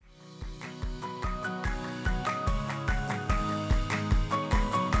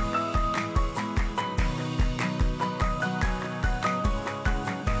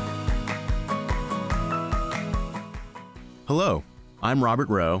Hello, I'm Robert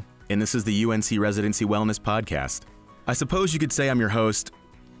Rowe, and this is the UNC Residency Wellness Podcast. I suppose you could say I'm your host,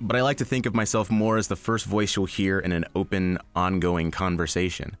 but I like to think of myself more as the first voice you'll hear in an open, ongoing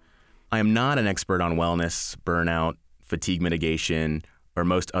conversation. I am not an expert on wellness, burnout, fatigue mitigation, or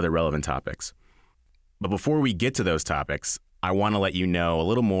most other relevant topics. But before we get to those topics, I want to let you know a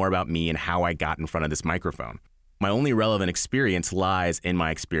little more about me and how I got in front of this microphone. My only relevant experience lies in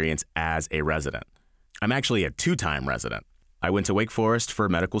my experience as a resident. I'm actually a two-time resident. I went to Wake Forest for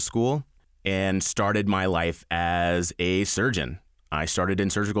medical school and started my life as a surgeon. I started in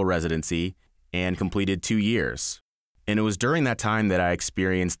surgical residency and completed 2 years. And it was during that time that I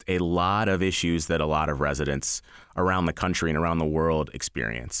experienced a lot of issues that a lot of residents around the country and around the world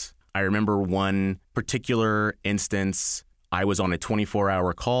experience. I remember one particular instance. I was on a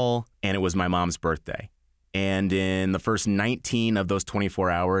 24-hour call, and it was my mom's birthday. And in the first 19 of those 24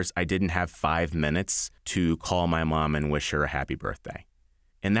 hours, I didn't have 5 minutes to call my mom and wish her a happy birthday.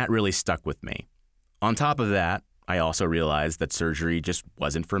 And that really stuck with me. On top of that, I also realized that surgery just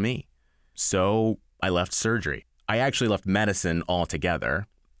wasn't for me. So I left surgery. I actually left medicine altogether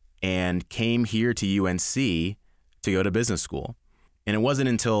and came here to UNC to go to business school. And it wasn't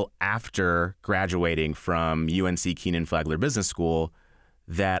until after graduating from UNC Kenan-Flagler Business School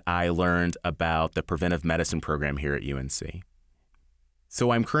that I learned about the preventive medicine program here at UNC.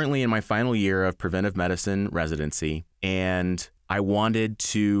 So I'm currently in my final year of preventive medicine residency, and I wanted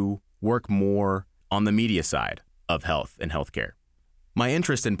to work more on the media side of health and healthcare. My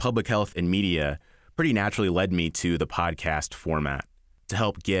interest in public health and media pretty naturally led me to the podcast format to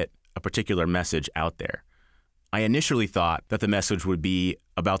help get a particular message out there. I initially thought that the message would be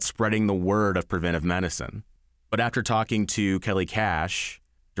about spreading the word of preventive medicine. But after talking to Kelly Cash,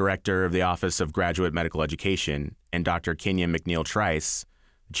 Director of the Office of Graduate Medical Education, and Dr. Kenya McNeil-Trice,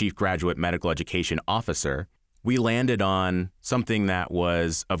 Chief Graduate Medical Education Officer, we landed on something that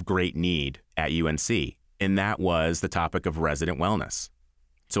was of great need at UNC, and that was the topic of resident wellness.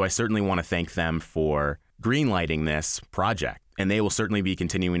 So I certainly want to thank them for greenlighting this project, and they will certainly be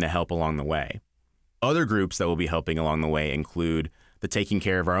continuing to help along the way. Other groups that will be helping along the way include the Taking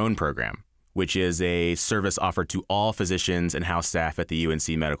Care of Our Own program, which is a service offered to all physicians and house staff at the UNC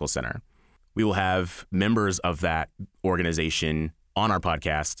Medical Center. We will have members of that organization on our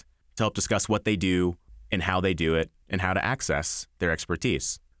podcast to help discuss what they do and how they do it and how to access their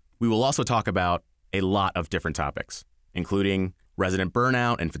expertise. We will also talk about a lot of different topics, including resident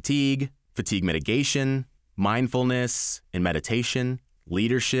burnout and fatigue mitigation, mindfulness and meditation,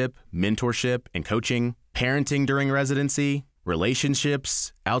 leadership, mentorship and coaching, parenting during residency,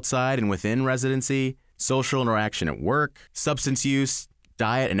 relationships outside and within residency, social interaction at work, substance use,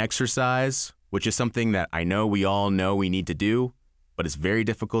 diet and exercise, which is something that I know we all know we need to do, but it's very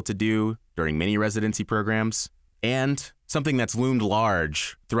difficult to do during many residency programs, and something that's loomed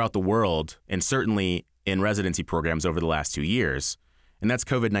large throughout the world and certainly in residency programs over the last 2 years, and that's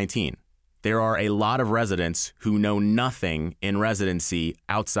COVID-19. There are a lot of residents who know nothing in residency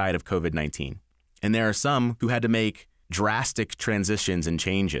outside of COVID-19. And there are some who had to make drastic transitions and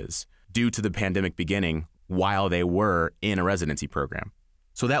changes due to the pandemic beginning while they were in a residency program.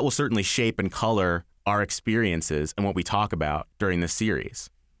 So that will certainly shape and color our experiences and what we talk about during this series.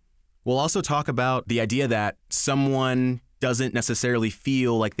 We'll also talk about the idea that someone doesn't necessarily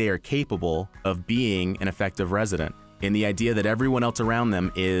feel like they are capable of being an effective resident, and the idea that everyone else around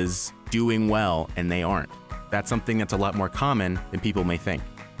them is doing well and they aren't. That's something that's a lot more common than people may think.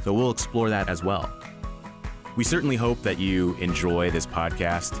 So we'll explore that as well. We certainly hope that you enjoy this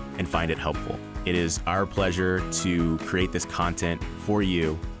podcast and find it helpful. It is our pleasure to create this content for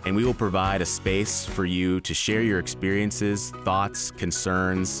you, and we will provide a space for you to share your experiences, thoughts,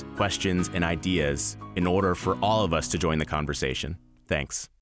 concerns, questions, and ideas in order for all of us to join the conversation. Thanks.